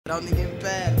Ninguém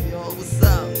perde, yo, what's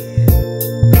up?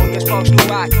 Põe as mãos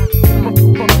no ar. Põe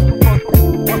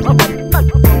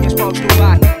as mãos no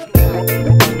ar.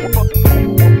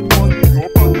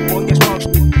 Põe as mãos no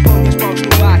ar. Põe as mãos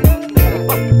no ar.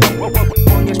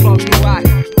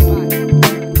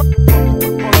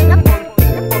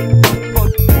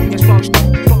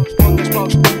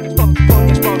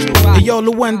 Yo,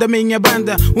 Luanda, minha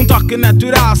banda, toque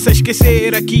natural, sem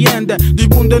esquecer aqui anda.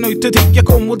 Desbunda a noite dia,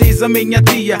 como diz a minha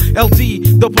tia. LT,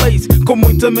 the place, com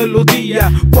muita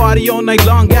melodia. Party all night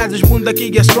long, desbunda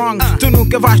aqui é strong. Tu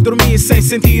nunca vais dormir sem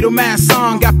sentir o mass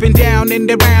song. Up and down, in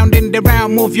the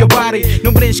round, move your body.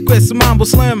 Não brinques com esse mambo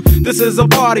slim, this is a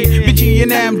party. BG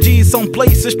and MG são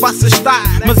places para se estar.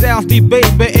 Mas LT,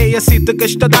 baby, é a cita que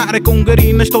está a dar. É com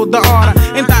garinas toda hora,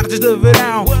 em tardes de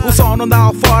verão. O sol não dá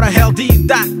fora, LT,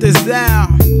 that is down.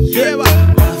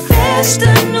 A festa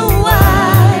no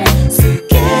ar, se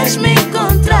queres me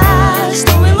encontrar,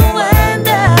 estou em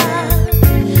Luanda,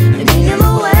 a minha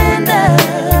Luanda.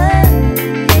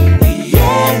 E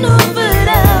é no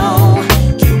verão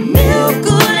que o meu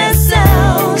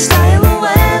coração está em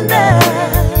Luanda,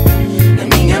 a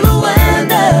minha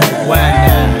Luanda.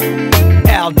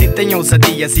 LD tem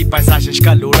ousadias e paisagens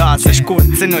calorosas.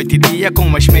 Curte-se noite e dia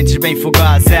com as mentes bem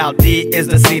fugazes. LD is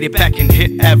the city packing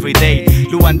hit every day.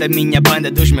 Luanda, minha banda,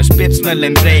 dos meus pips me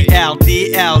lembrei.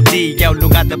 LD é o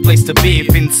lugar, the place to be.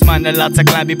 Fim de semana lá de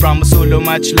club e promise so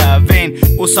much loving.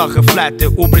 O sol reflete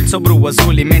o brilho sobre o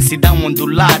azul. Imensidão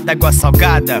ondulada, água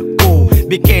salgada. Cool,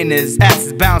 bikinis,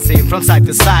 asses bouncing from side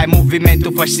to side.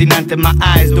 Movimento fascinante, my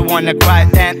eyes don't wanna cry.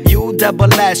 And you double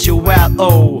S, you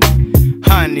L-O.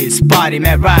 Honeys, party,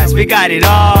 mad rise, we got it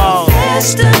all.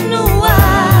 Festa no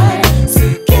ar,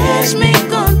 se queres me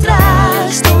encontrar,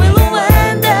 estou em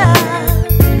Luanda,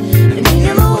 a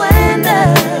minha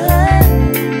Luanda.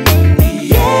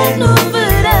 E é no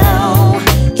verão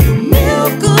que o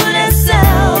meu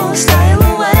coração está em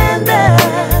Luanda,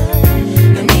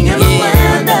 a minha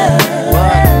Luanda.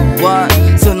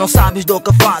 Se não sabes do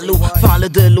que falo, fala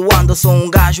de Luanda. Sou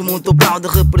gajo muito proud,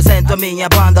 represento a minha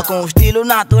banda com estilo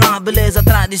natural, beleza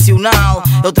tradicional.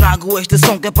 Eu trago este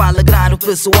som que é para alegrar o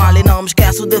pessoal. E não me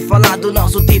esqueço de falar do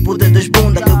nosso tipo de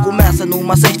desbunda, que começa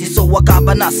numa sexta e só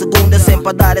acaba na segunda. Sempre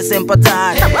a dar, é sempre a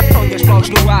dar. Põe as mãos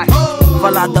no ar.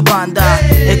 Falar da banda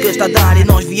é que está a dar. E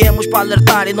nós viemos para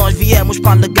alertar e nós viemos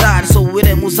para alegrar. Só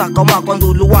iremos acalmar quando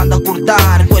o Luanda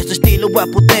acordar. Com este estilo é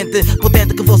potente,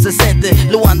 potente que você sente.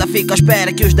 Luanda fica à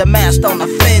espera que os demais estão na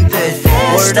frente.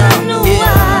 Festa no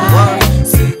ar,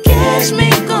 se queres me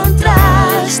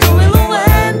encontrar, estou em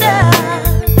Luanda,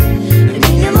 a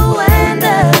minha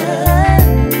Luanda.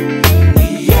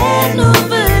 E é no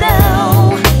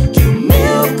verão que o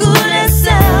meu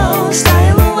coração está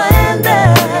em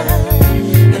Luanda,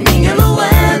 a minha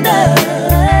Luanda.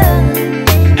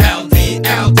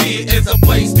 LD is a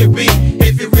place to be.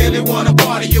 If you really wanna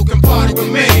party, you can party with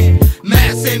me.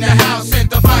 Mass in the house,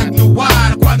 senta vibe no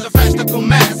ar. Quando a festa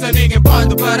começa, ninguém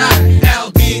pode parar.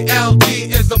 LD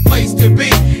is the place to be.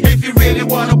 If you really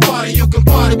wanna party, you can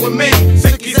party with me.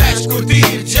 Se quiseres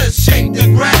curtir, just shake the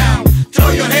ground.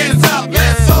 Throw your hands up,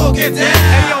 let's all get down.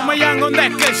 Hey yo, Minha, onde é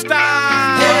que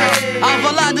está? A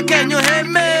falar de quem eu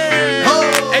remei.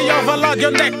 Hey yo, Valode,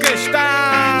 onde é que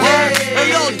está?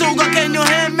 Hey yo, Tuga, quem eu